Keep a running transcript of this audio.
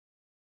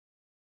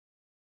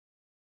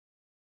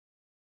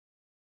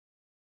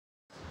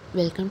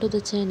Welcome to the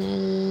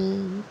channel.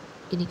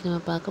 இன்றைக்கி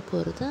நம்ம பார்க்க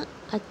போகிறது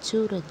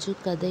அச்சு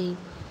கதை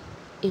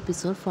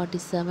எபிசோட்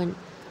 47.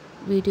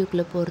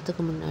 வீடியோக்குள்ளே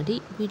போகிறதுக்கு முன்னாடி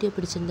வீடியோ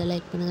பிடிச்சிருந்தா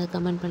லைக் பண்ணுங்கள்,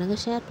 கமெண்ட்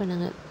பண்ணுங்கள், ஷேர்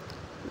பண்ணுங்கள்.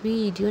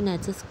 வீடியோ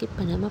நேரத்தை ஸ்கிப்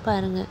பண்ணாமல்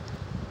பாருங்கள்.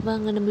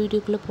 வாங்க நம்ம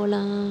வீடியோக்குள்ளே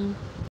போகலாம்.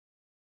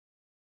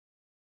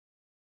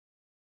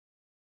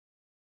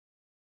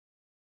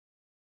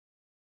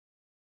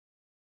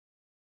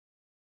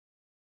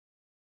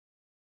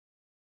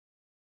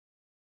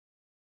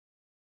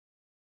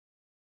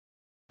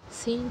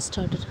 Scene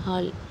started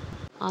hall.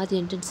 ஆதி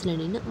என்ட்ரன்ஸில்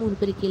நின்று 3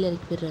 பேர் கீழே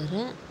இறக்கி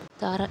விடுறாரு.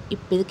 தாரா,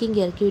 இப்போ எதுக்கு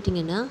இங்கே இறக்கி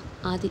விட்டீங்கன்னா?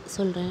 ஆதி,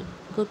 சொல்கிறேன்.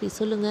 கோபி,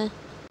 சொல்லுங்கள்.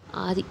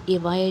 ஆதி,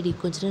 வாயாடி,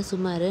 கொஞ்ச நேரம்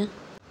சும்மாரு.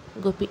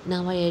 கோபி,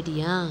 நான்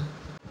வாயாடியா?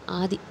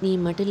 ஆதி, நீ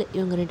மட்டும் இல்லை,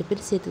 இவங்க 2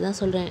 பேரும் சேர்த்து தான்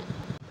சொல்கிறேன்.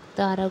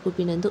 தாரா,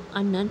 கோபி, நந்து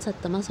அண்ணான்னு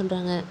சத்தமாக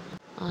சொல்கிறாங்க.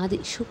 ஆதி,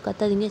 ஷூ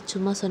கத்தாதீங்க,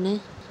 சும்மா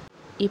சொன்னேன்.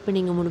 இப்போ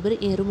நீங்கள் 3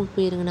 பேர் என் ரூமுக்கு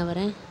போயிருங்க, நான்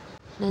வரேன்.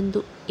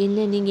 நந்து,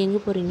 என்ன நீங்கள்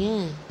எங்கே போகிறீங்க?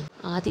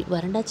 ஆதி,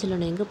 வரண்டா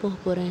செல்லணும், எங்கே போக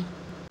போகிறேன்?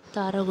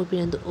 தாரா, கோபி,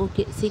 நந்து,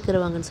 ஓகே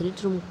சீக்கிரம் வாங்கன்னு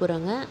சொல்லிட்டு ரூமுக்கு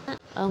போகிறாங்க.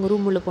 அவங்க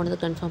ரூம் உள்ளே போனதை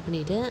கன்ஃபார்ம்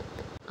பண்ணிவிட்டு,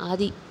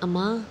 ஆதி,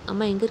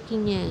 அம்மா எங்கே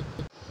இருக்கீங்க?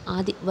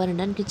 ஆதி,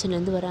 வரண்டான்னு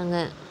கிச்சன்லேருந்து வராங்க.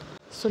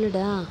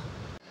 சொல்லுடா.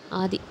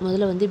 ஆதி,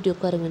 முதல்ல வந்து இப்படி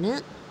உட்காருங்கன்னு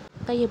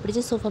கையை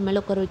பிடிச்சி சோஃபா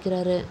மேலே உட்கார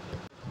வைக்கிறாரு.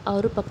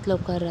 அவரும் பக்கத்தில்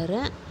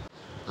உட்கார்றாரு.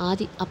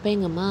 ஆதி, அப்பா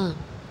எங்கம்மா?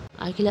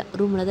 அகிலா,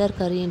 ரூமில் தான்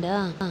இருக்காரு. ஏண்டா?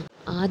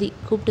 ஆதி,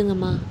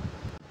 கூப்பிட்டுங்கம்மா.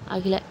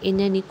 அகிலா,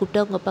 என்ன நீ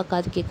கூப்பிட்டா உங்கள் அப்பா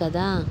காது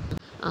கேட்காதா?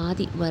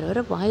 ஆதி, வர வர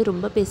வாய்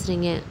ரொம்ப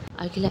பேசுகிறீங்க.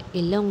 அகிலா,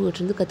 எல்லாம்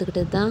உங்கள்கிட்டருந்து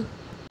கற்றுக்கிட்டது தான்.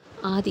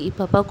 ஆதி,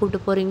 இப்போ அப்பா கூப்பிட்டு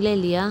போகிறீங்களா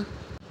இல்லையா?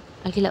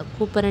 அகிலா,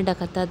 கூப்பிட்றேன்டா,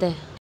 கத்தாத.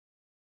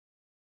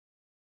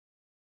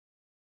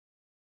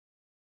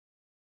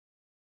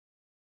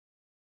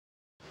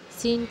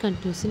 சீன்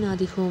கன்டினியூஸின்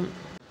ஆதி ஹோம்.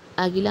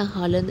 அகிலா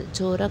ஹாலேருந்து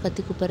ஜோராக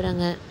கத்தி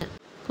கூப்பிட்றாங்க.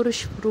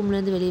 புருஷ்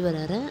ரூம்லேருந்து வெளியே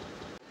வராரு.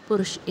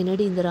 புருஷ்,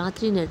 என்னடி இந்த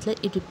ராத்திரி நேரத்தில்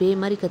இப்படி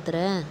பேய் மாதிரி கத்துற?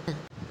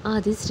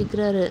 ஆதி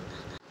சிரிக்கிறாரு.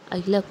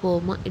 அகிலா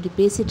கோவமா, இப்படி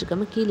பேசிகிட்டு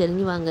இருக்காம கீழே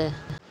இறங்கி வாங்க.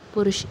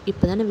 புருஷ்,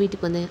 இப்போ தானே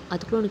வீட்டுக்கு வந்தேன்,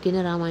 அதுக்குள்ளே உனக்கு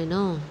என்ன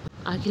ராமாயணம்?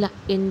 அகிலா,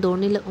 எந்த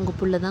ஒன்றும் இல்லை, உங்கள்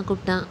புள்ள தான்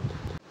கூப்பிட்டான்.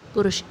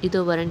 புருஷ், இதோ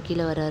வரேன்னு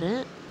கீழே வராரு.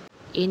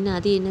 என்ன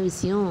அது, என்ன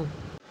விஷயம்?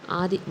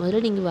 ஆதி,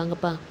 முதல்ல நீங்கள்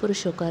வாங்கப்பா.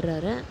 புருஷ்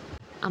உட்கார்றாரு.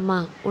 அம்மா,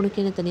 உனக்கு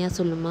என்ன தனியாக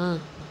சொல்லுமா?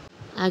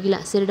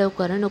 அகிலா, சரிடா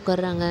உட்காரன்னு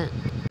உட்கார்றாங்க.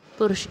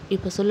 புருஷ்,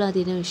 இப்போ சொல்லு, அது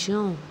என்ன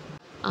விஷயம்?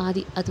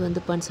 ஆதி, அது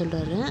வந்துப்பான்னு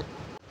சொல்கிறாரு.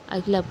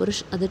 அகிலா,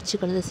 புருஷ் அதிர்ச்சி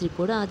கலந்த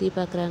சிரிப்போடு ஆதியை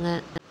பார்க்குறாங்க.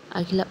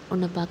 அகிலா,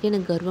 உன்னை பார்க்க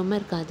எனக்கு கர்வமாக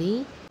இருக்காதி?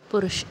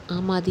 புருஷ்,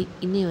 ஆமாதி,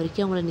 இன்னை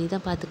வரைக்கும் அவங்கள நீ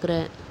தான் பார்த்துக்கிற,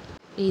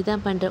 நீ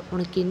தான் பண்ணுற,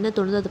 உனக்கு என்ன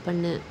தோணுதோ அதை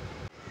பண்ணு,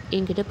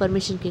 என்கிட்ட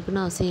பர்மிஷன்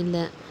கேட்கணும்னு அவசியம்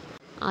இல்லை.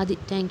 ஆதி,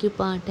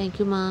 தேங்க்யூப்பா,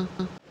 தேங்க்யூம்மா.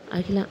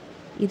 அகிலா,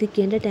 இதுக்கு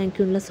என்ன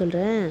தேங்க்யூன்னுலாம்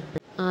சொல்கிறேன்?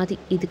 ஆதி,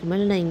 இதுக்கு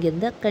மேலே நான் இங்கே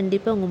இருந்தால்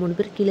கண்டிப்பாக அவங்க 3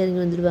 பேர் கீழே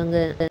இறங்கி வந்துடுவாங்க.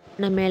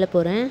 நான் மேலே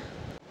போகிறேன்.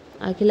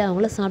 அகிலா,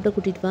 அவங்கள சாப்பிட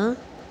கூட்டிகிட்டு வா.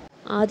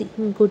 ஆதி,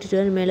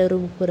 கூட்டிகிட்டு வர மேலே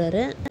ரூமுக்கு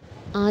போகிறாரு.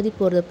 ஆதி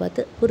போகிறத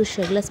பார்த்து புருஷ்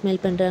அகிலா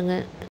ஸ்மெல்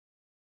பண்ணுறாங்க.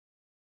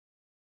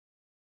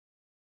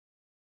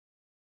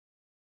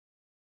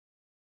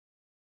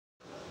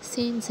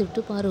 சீன்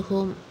ஷிஃப்ட்டு பாரு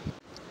ஹோம்.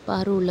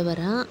 பாரு உள்ள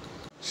வரா.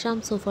 ஷாம்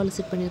சோஃபாவில்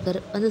சிட் பண்ணியிருக்காரு.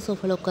 வந்து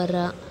சோஃபாவில்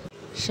உட்கார்றா.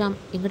 ஷாம்,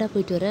 எங்கடா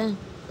போயிட்டு வர?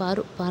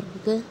 பாரு,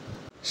 பார்க்குக்கு.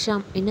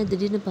 ஷாம், என்ன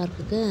திடீர்னு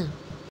பார்க்குக்கு?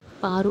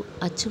 பாரு,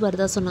 அச்சு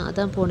வரதா சொன்னான்,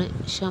 அதான் போனேன்.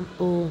 ஷாம்,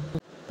 ஓ.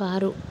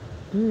 பாரு,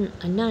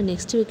 அண்ணா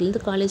நெக்ஸ்ட்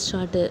வீக்லேருந்து காலேஜ்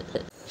ஸ்டார்ட்டு.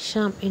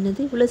 ஷாம்,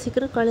 என்னது இவ்வளோ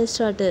சீக்கிரம் காலேஜ்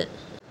ஸ்டார்ட்டு?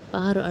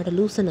 பாரு, அட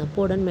லூசண்ணா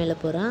போடான்னு மேலே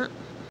போகிறான்.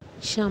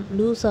 ஷாம்,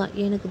 லூஸா?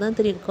 எனக்கு தான்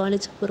தெரியும்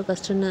காலேஜுக்கு போகிற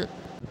கஷ்டம்னு.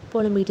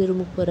 புலம்பிக்கிட்டு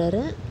ரூமுக்கு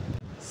போகிறாரு.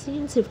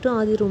 சீன் ஷிஃப்ட்டும்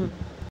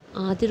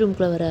ஆதி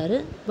ரூம்குள்ளே வராரு.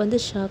 வந்து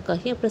ஷாக்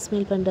ஆகி அப்புறம்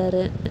ஸ்மெல்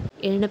பண்ணுறாரு.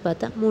 என்னென்னு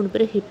பார்த்தா 3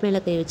 பேர் ஹிப் மேலே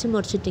கை வச்சு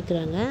முறைச்சிட்டு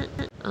நிற்கிறாங்க.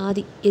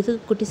 ஆதி,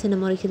 எதுக்கு குட்டி சின்ன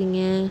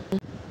முறைக்கிறீங்க?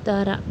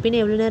 தாரா, பின்ன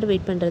எவ்வளோ நேரம்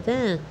வெயிட் பண்ணுறது?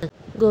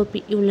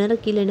 கோபி, இவ்வளோ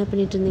நேரம் கீழே என்ன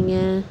பண்ணிட்டு இருந்தீங்க?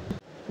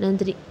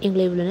 நந்தினி,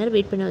 எங்களை இவ்வளோ நேரம்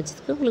வெயிட் பண்ண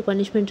வச்சதுக்கு உங்களுக்கு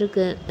பனிஷ்மெண்ட்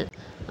இருக்குது.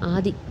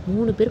 ஆதி,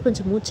 3 பேர்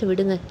கொஞ்சம் மூச்சை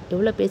விடுங்க,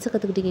 எவ்வளோ பேச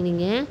கற்றுக்கிட்டீங்க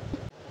நீங்கள்?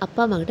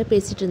 அப்பா அம்மா கிட்ட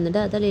பேசிகிட்டு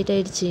இருந்தேன்டா, அதான் லேட்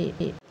ஆகிடுச்சு.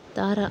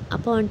 தாரா,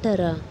 அப்பா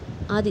வந்துட்டாரா?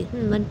 ஆதி,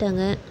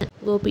 வந்துட்டாங்க.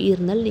 கோபி,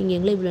 இருந்தாலும் நீங்கள்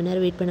எங்களை இவ்வளோ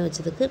நேரம் வெயிட் பண்ண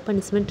வச்சதுக்கு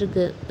பனிஷ்மெண்ட்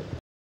இருக்குது.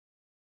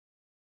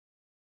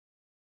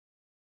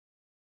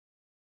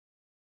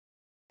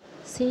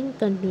 சீன்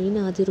கண்டினியூன்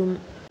ஆதி ரூம்.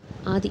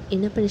 ஆதி,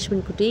 என்ன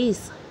பனிஷ்மெண்ட்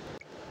குட்டீஸ்?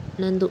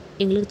 நந்து,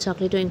 எங்களுக்கு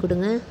சாக்லேட் வாங்கி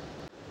கொடுங்க.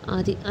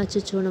 ஆதி,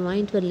 அச்சோ நான்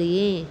வாங்கிட்டு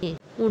வரலையே.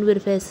 3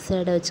 பேர் ஃபேஸ்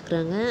சேடாக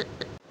வச்சுக்கிறாங்க.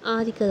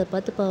 ஆதிக்கு அதை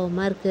பார்த்து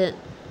பாவமாக இருக்கு.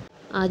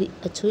 ஆதி,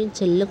 அச்சோ என்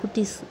செல்ல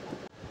குட்டீஸ்,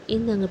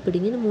 இந்தாங்க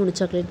பிடிங்கன்னு 3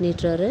 சாக்லேட்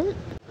நீட்டுறாரு.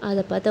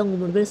 அதை பார்த்து அவங்க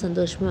 3 பேர்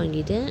சந்தோஷமாக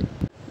வாங்கிட்டு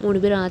 3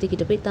 பேர்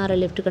ஆதிக்கிட்ட போய் தாரா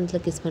லெஃப்ட்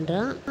கணத்தில் கிஸ் பண்ணுறா.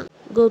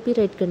 கோபி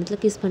ரைட்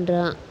கணத்தில் கிஸ்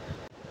பண்ணுறா.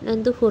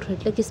 நந்து 4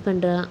 ஹெட்டில் கிஸ்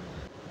பண்ணுறா.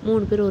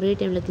 3 பேர் ஒரே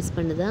டைமில் கிஸ்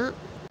பண்ணுதா.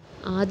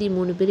 ஆதி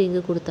 3 பேர்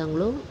எங்கே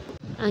கொடுத்தாங்களோ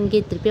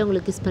அங்கேயே திருப்பி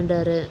அவங்களுக்கு கிஸ்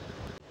பண்ணுறாரு.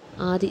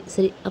 ஆதி,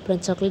 சரி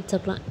அப்புறம் சாக்லேட்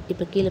சாப்பிட்லாம்,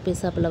 இப்போ கீழே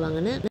போய் சாப்பிடலாம்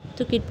வாங்கன்னு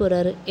தூக்கிட்டு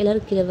போகிறாரு.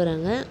 எல்லோரும் கீழே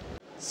வராங்க.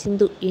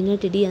 சிந்து, என்ன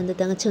டெடி, அந்த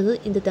தங்கச்சி வந்து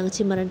இந்த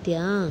தங்கச்சி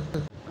மறந்துட்டியா?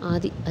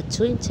 ஆதி,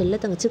 அச்சோ என் செல்ல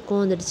தங்கச்சி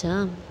கோவம் வந்துடுச்சா?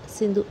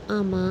 சிந்து,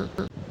 ஆமாம்.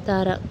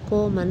 தாரா,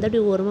 கோவம் வந்து அப்படி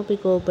ஓரமாக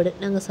போய் கோவப்படு,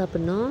 நாங்கள்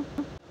சாப்பிட்ணும்.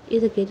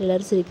 இதை கேட்டு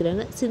எல்லோரும்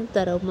சிரிக்கிறாங்க. சிந்து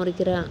தாராவை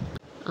முறைக்கிறா.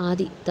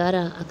 ஆதி,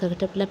 தாரா அக்கா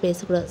கிட்ட அப்படிலாம்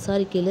பேசக்கூடாது,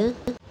 சாரி கேளு.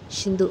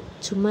 சிந்து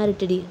சும்மா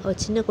இருட்டடி, அவ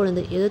சின்ன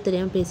குழந்தை, ஏதோ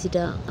தெரியாமல்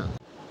பேசிட்டா.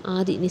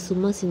 ஆதி நீ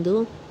சும்மா சிந்து.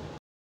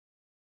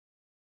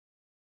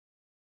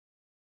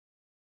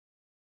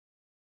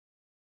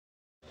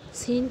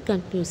 சீன்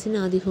கண்டினியூஸ் இன்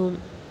ஆதி ஹோம்.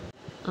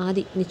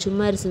 ஆதி நீ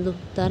சும்மா இரு சிந்து,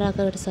 தாரா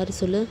அக்கா கிட்ட சாரி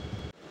சொல்லு.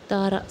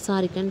 தாரா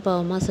சாரிக்கான்னு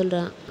பாவமாக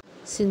சொல்கிறா.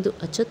 சிந்து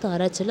அச்சோ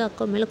தாரா சொல்லு,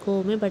 அக்கா மேலே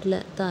கோவமே படல.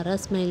 தாரா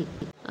ஸ்மைல்.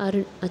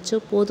 அருண் அச்சோ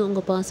போதும்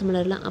உங்கள் பாசம்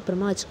மலர்லாம்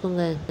அப்புறமா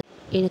வச்சுக்கோங்க,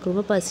 எனக்கு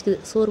ரொம்ப பசிக்குது,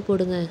 சோறு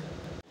போடுங்க.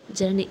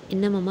 ஜனனி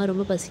என்னம்மா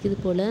ரொம்ப பசிக்குது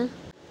போல்.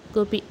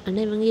 கோபி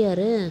அண்ணா இவங்க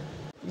யாரு?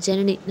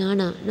 ஜனனி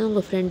நானா? நான்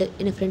உங்கள் ஃப்ரெண்டு,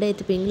 என்னை ஃப்ரெண்டை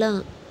ஏற்றுப்பீங்களா?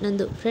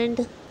 நந்து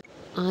ஃப்ரெண்டு.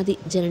 ஆதி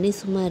ஜனனி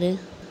சும்மாரு.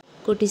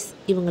 குட்டீஸ்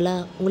இவங்களா?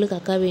 உங்களுக்கு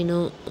அக்கா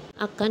வேணும்,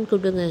 அக்கான்னு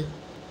கூப்பிடுங்க.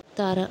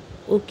 தாரா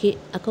ஓகே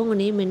அக்கா, உங்கள்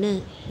நேம் என்ன?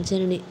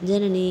 ஜனனி.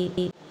 ஜனனி.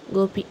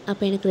 கோபி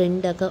அப்போ எனக்கு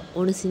 2 அக்கா,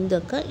 ஒன்று சிந்து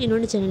அக்கா,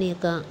 இன்னொன்று ஜனனி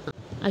அக்கா.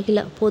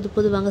 அகிலா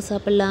போது வாங்க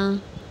சாப்பிட்லாம்.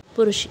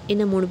 புருஷ்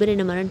என்ன 3 பேர்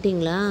என்ன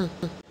மறந்துட்டீங்களா?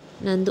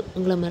 நந்து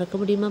உங்களை மறக்க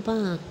முடியுமாப்பா?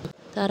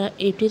 தாரா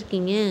எப்படி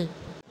இருக்கீங்க?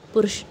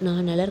 புருஷ்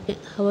நான் நல்லா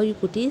இருக்கேன். ஹவ் ஆர் யூ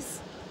குட்டீஸ்?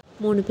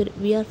 3 பேர்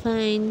வி ஆர்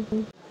ஃபைன்.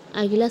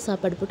 அகிலா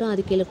சாப்பாடு போட்டு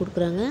ஆதி கீழே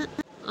கொடுக்குறாங்க.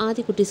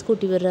 ஆதி குட்டீஸ்க்கு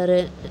ஊட்டி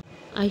விடுறாரு.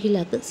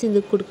 அகிலாவுக்கு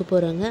சிந்துக்கு கொடுக்க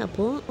போகிறாங்க.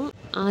 அப்போது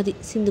ஆதி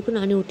சிந்துக்கு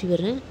நானே ஊட்டி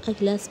விடுறேன்.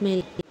 அகிலா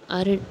ஸ்மைல்.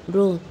 அருண்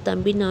ப்ரோ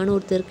தம்பி நானும்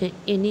ஒருத்தர் இருக்கேன்,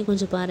 என்னையும்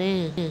கொஞ்சம்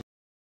பாரேன்.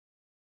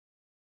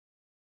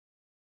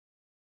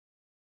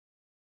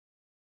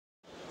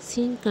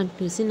 சீன்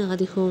கண்டினியூஸ் இன்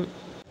ஆதி ஹோம்.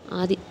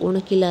 ஆதி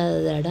உனக்கு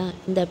இல்லாததாடா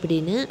இந்த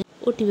அப்படின்னு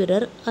ஊட்டி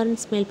விடுறாரு.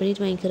 அருண் ஸ்மைல்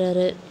பண்ணிட்டு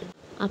வாங்கிக்கிறாரு.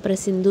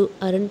 அப்புறம் சிந்து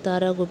அருண்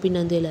தாரா கோபி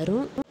நந்து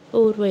எல்லாரும்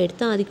ஒவ்வொரு ரூபாய்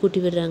எடுத்து ஆதி கூட்டி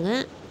விடுறாங்க.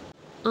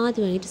 ஆதி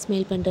வாங்கிட்டு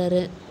ஸ்மைல்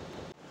பண்ணுறாரு.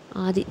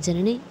 ஆதி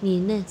ஜனனி நீ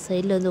என்ன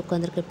சைடில் வந்து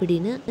உட்காந்துருக்க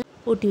அப்படின்னு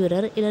ஊட்டி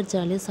விடுறாரு. எல்லோரும்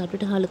ஜாலியாக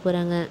சாப்பிட்டுட்டு ஹாலுக்கு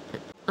வராங்க.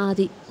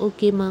 ஆதி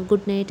ஓகேம்மா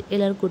குட் நைட்,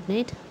 எல்லோரும் குட்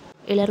நைட்.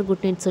 எல்லோரும்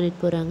குட் நைட் சொல்லிட்டு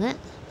போகிறாங்க.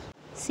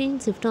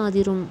 சீன் ஷிஃப்ட்டும்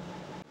ஆதி ரூம்.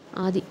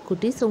 ஆதி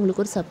குட்டீஸ்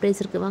உங்களுக்கு ஒரு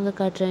சர்ப்ரைஸ் இருக்குது, வாங்க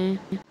காட்டுறேன்.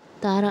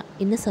 தாரா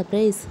என்ன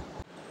சர்ப்ரைஸ்?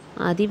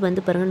 ஆதி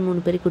வந்து பாருங்கன்னு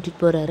 3 பேரை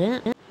கூட்டிகிட்டு போகிறாரு.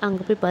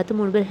 அங்கே போய் பார்த்து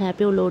 3 பேர்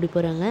ஹாப்பியாக உள்ள ஓடி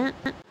போகிறாங்க.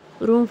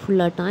 ரூம்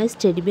ஃபுல்லாக toys,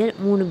 teddy bear,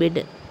 3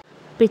 bed,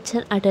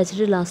 picture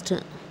attach last.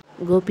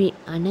 Gopi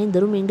அண்ணா இந்த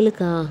ரூம்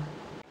எங்களுக்கா?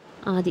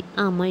 ஆதி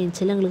ஆமாம் என்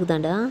செல்லங்களுக்கு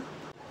தாண்டா.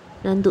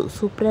 நந்து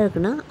சூப்பராக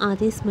இருக்குண்ணா.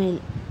 ஆதி ஸ்மைல்.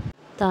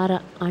 தாரா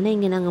ஆனால்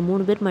இங்கே நாங்கள்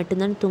 3 பேர்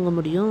மட்டும்தானே தூங்க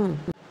முடியும்,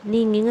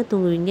 நீங்கள் எங்கே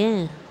தூங்குவீங்க?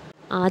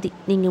 ஆதி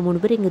நீங்கள்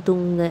 3 பேர் இங்கே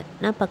தூங்குங்க,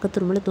 நான்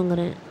பக்கத்து ரூமில்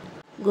தூங்குறேன்.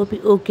 கோபி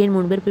ஓகேன்னு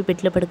 3 பேர் போய்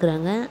பெட்டில்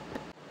படுக்கிறாங்க.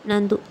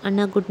 நந்து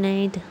அண்ணா குட்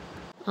நைட்.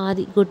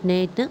 ஆதி குட்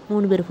நைட்னு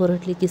 3 பேர்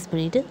ஃபோர்ஹெட்லேயே கிஸ்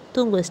பண்ணிவிட்டு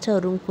தூங்க வச்சுட்டு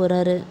அவர் ரூமுக்கு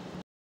போகிறாரு.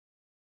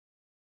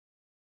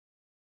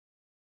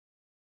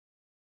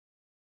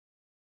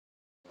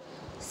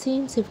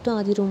 சீன் ஷிஃப்ட்டும்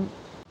ஆதி ரூம்.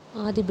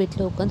 ஆதி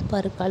பெட்டில் உட்காந்து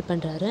பாரு கால்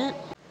பண்ணுறாரு.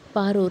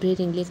 பாரு ஒரே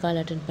ரிங்லேயே கால்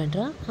அட்டன்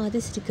பண்ணுறா. ஆதி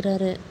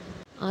சிரிக்கிறாரு.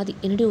 ஆதி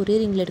என்னடி ஒரே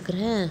ரிங்கில்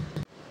எடுக்கிறேன்?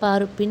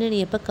 பாரு பின்ன நீ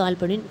எப்போ கால்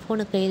பண்ணி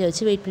ஃபோனை கையில்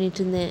வச்சு வெயிட்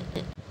பண்ணிகிட்டு இருந்தேன்.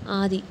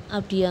 ஆதி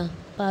அப்படியா?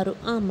 பாரு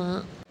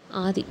ஆமாம்.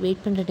 ஆதி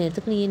வெயிட் பண்ணுற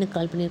நேரத்துக்கு நீ எனக்கு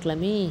கால்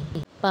பண்ணியிருக்கலாமே.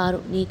 பாரு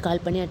நீ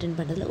கால் பண்ணி அட்டன்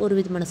பண்ணுறதுல ஒரு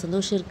விதமான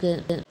சந்தோஷம்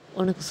இருக்குது,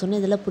 உனக்கு சொன்ன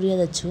இதெல்லாம்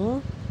புரியாதாச்சும்.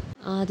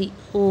 ஆதி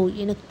ஓ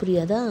எனக்கு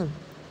புரியாதா?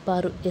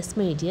 பாரு எஸ்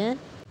மை டியர்.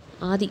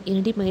 ஆதி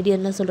என்னடி மை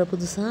டியர்லாம் சொல்கிற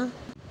புதுசா?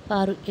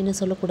 பாரு என்ன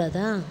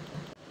சொல்லக்கூடாதா?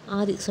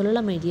 ஆதி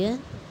சொல்லலாம் மை டியர்.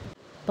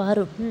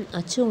 பாரு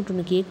அச்சு உன்ட்டு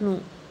ஒன்று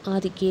கேட்கணும்.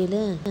 ஆதி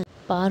கேளு.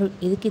 பாரு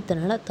எதுக்கு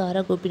இத்தனை நாளாக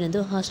தாரா கோபிநந்து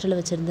ஹாஸ்டலில்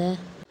வச்சுருந்த?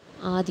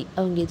 ஆதி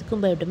அவங்க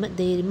எதுக்கும் பயப்படாமல்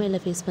தைரியமாக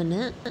எல்லாம் ஃபேஸ் பண்ண.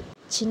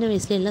 சின்ன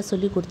வயசில் எல்லாம்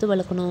சொல்லி கொடுத்து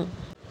வளர்க்கணும்.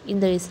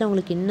 இந்த வயசில்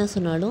அவங்களுக்கு என்ன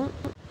சொன்னாலும்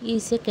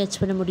ஈஸியாக கேட்ச்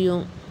பண்ண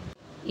முடியும்.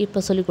 இப்போ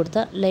சொல்லி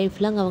கொடுத்தா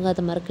லைஃப் லாங் அவங்க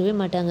அதை மறக்கவே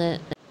மாட்டாங்க.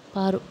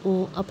 பாரு ஓ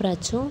அப்புறம்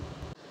அச்சும்.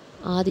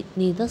 ஆதி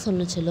நீ தான்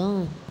சொல்லணும் செல்லம்.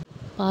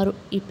 பாரு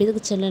இப்போ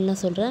எதுக்கு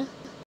செல்லம்லாம் சொல்கிற?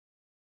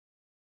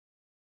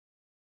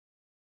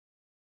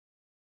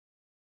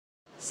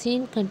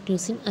 சீன்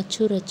கண்டினியூஸின்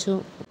அச்சு.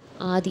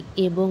 ஆதி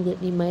ஏ போங்கு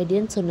நீ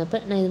மைடியன்னு சொன்னப்போ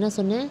நான் எதுனா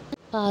சொன்னேன்?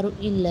 பாரு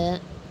இல்லை.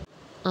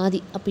 ஆதி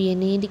அப்போ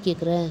என்ன ஏண்டி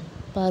கேட்குற?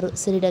 பாரு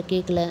சரிடா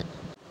கேட்கல.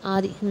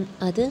 ஆதி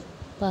அது.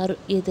 பாரு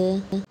எது?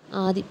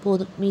 ஆதி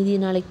போதும் மீதி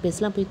நாளைக்கு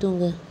பேசலாம், போய்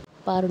தூங்கு.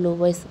 பாரு லோ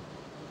வாய்ஸ்.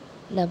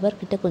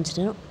 லவர்கிட்ட கொஞ்ச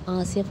நேரம்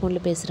ஆசையாக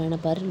ஃபோனில் பேசுகிறான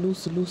பாரு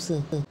லூஸு.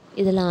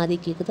 இதெல்லாம் ஆதி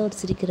கேட்குது. அவர்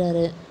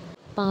சிரிக்கிறாரு.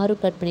 பாரு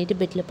கட் பண்ணிவிட்டு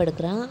பெட்டில்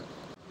படுக்கிறான்.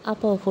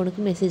 அப்போ அவள்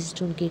ஃபோனுக்கு மெசேஜ்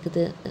டோன்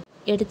கேட்குது.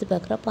 எடுத்து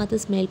பார்க்குறா,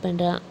 பார்த்து ஸ்மைல்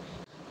பண்ணுறா.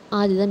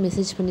 ஆதி தான்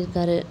மெசேஜ்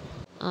பண்ணியிருக்காரு.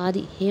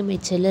 ஆதி ஹே மை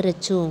செல்ல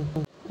ரச்சு,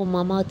 உன்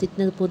மாமாவை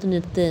திட்டினது போது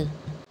நிறுத்து.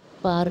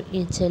 பாரு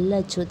என் செல்ல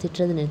அச்சுவை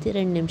திட்டுறது நிறுத்தி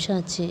 2 நிமிஷம்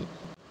ஆச்சு.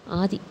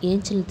 ஆதி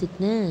ஏன் செல்ல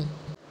திட்டினேன்?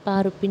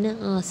 பாரு பின்ன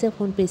ஆசையாக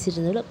ஃபோன் பேசிட்டு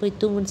இருந்தவள போய்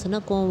தூங்குன்னு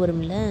சொன்னால் கோவம்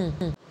வரும்ல.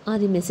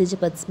 ஆதி மெசேஜை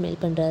பார்த்து ஸ்மைல்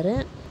பண்ணுறாரு.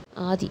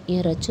 ஆதி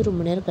என் ரச்சு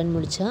ரொம்ப நேரம் கண்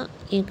முடிச்சா,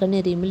 என் கண்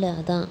எரியுமில்ல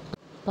அதான்.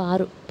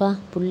 பாரு பா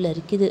புல்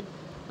அரிக்குது.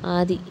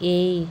 ஆதி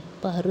ஏய்.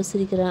 பாரு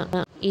சிரிக்கிறான்.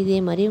 இதே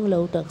மாதிரி உங்களை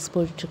அவுட் டாக்ஸ்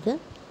போயிட்டுருக்கு.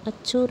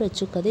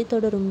 அச்சு கதை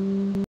தொடரும்.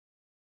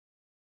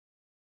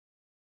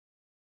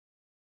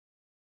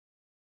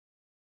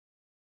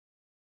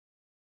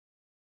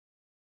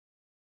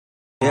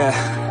 Yeah.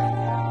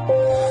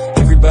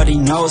 Everybody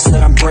knows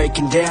that I'm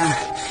breaking down.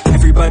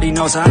 Everybody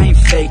knows I ain't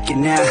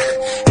faking now.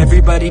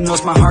 Everybody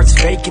knows my heart's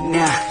vacant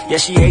now. Yeah,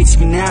 she hates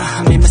me now,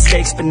 I made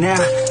mistakes, but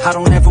now I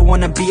don't ever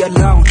wanna be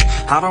alone.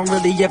 I don't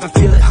really ever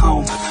feel at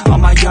home.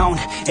 On my own,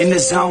 in the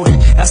zone,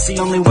 that's the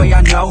only way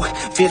I know.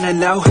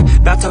 Feeling low,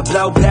 about to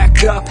blow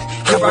back up.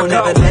 I won't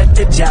ever let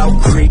the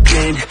doubt creep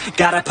in.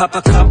 Gotta pop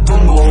a couple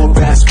more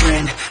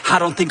aspirin. I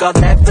don't think I'll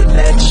ever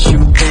let you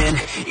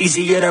in.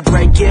 Easier to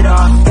break it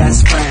off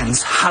best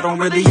friends. I don't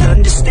really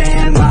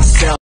understand myself.